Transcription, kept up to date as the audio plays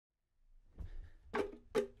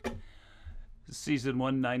Season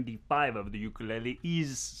 195 of the ukulele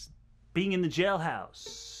is being in the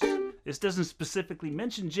jailhouse. This doesn't specifically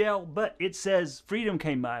mention jail, but it says freedom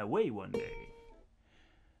came my way one day.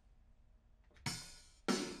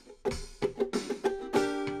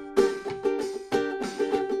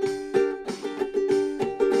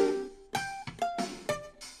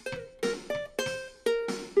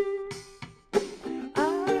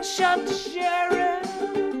 I shot the sheriff,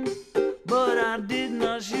 but I did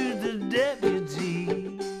not shoot the deputy.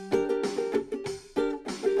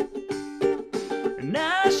 And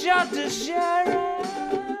I shot the sheriff,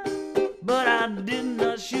 but I did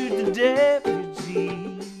not shoot the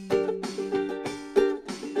deputy.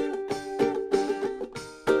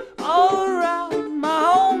 All around my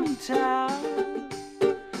hometown,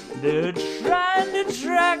 they're trying to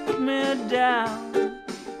track me down.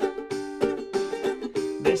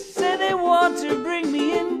 They say they want to bring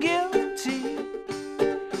me in guilty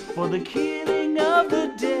for the killing of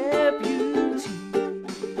the deputy,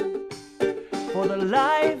 for the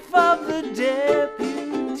life of the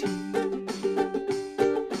deputy.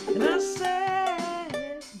 And I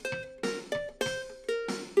said,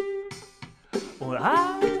 well,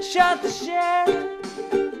 I shot the sheriff,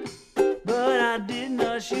 but I did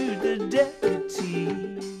not shoot the deputy.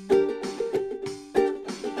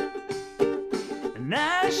 And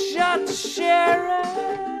I shot the sheriff,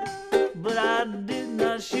 but I did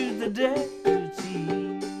not shoot the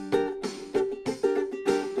deputy.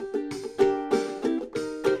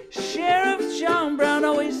 Sheriff John Brown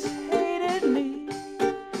always hated me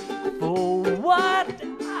for what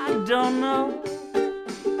I don't know.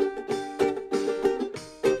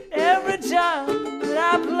 Every time that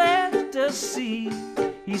I plant a seed,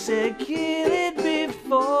 he said, kill it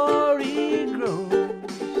before it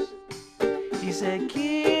grows. He said,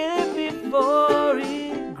 kill it before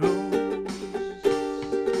it grows.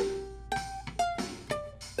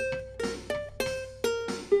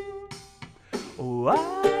 Oh,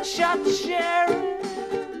 I shot the sheriff,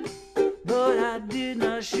 but I did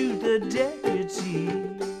not shoot the deputy.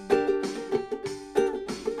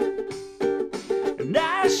 And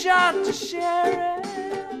I shot the sheriff,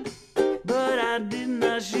 but I did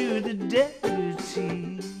not shoot the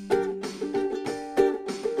deputy.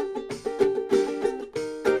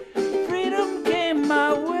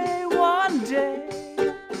 My way one day,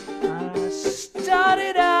 I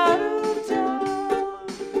started out of town.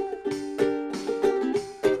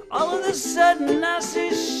 All of a sudden I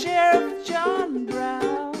see Sheriff John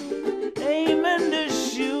Brown aiming to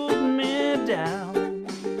shoot me down.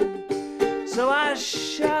 So I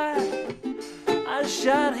shot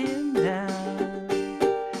him down,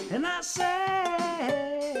 and I said,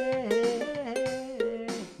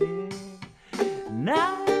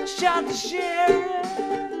 now I shot the sheriff,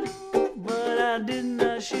 but I did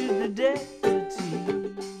not shoot the deputy.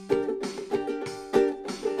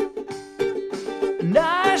 And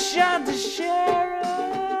I shot the sheriff,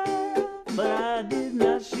 but I did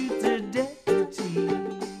not shoot the deputy.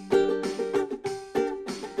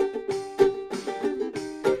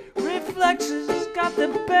 Reflexes got the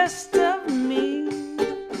best of me,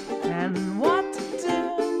 and what to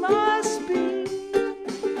do must be.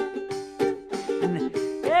 And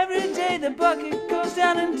every day the bucket goes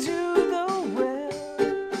down into the well.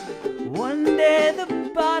 One day the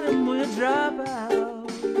bottom will drop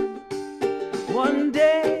out. One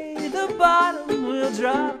day the bottom will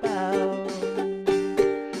drop out.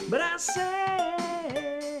 But I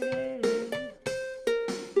said,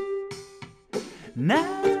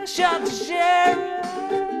 now I shot the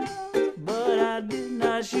sheriff, but I did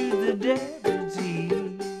not shoot the deputy.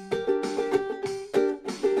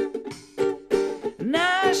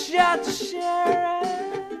 I shot the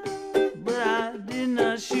sheriff, but I did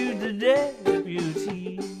not shoot the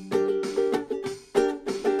deputy.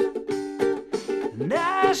 And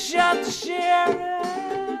I shot the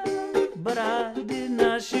sheriff, but I did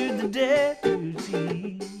not shoot the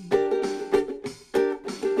deputy.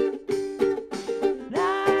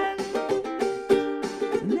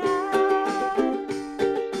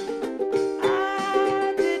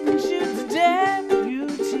 I didn't shoot the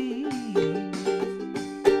deputy.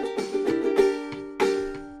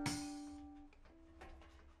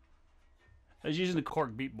 I was using the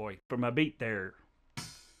Cork Beat Boy for my beat there.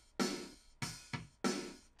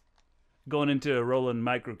 Going into a Roland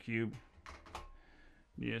microcube.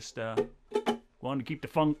 Just wanted to keep the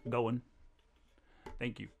funk going.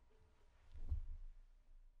 Thank you.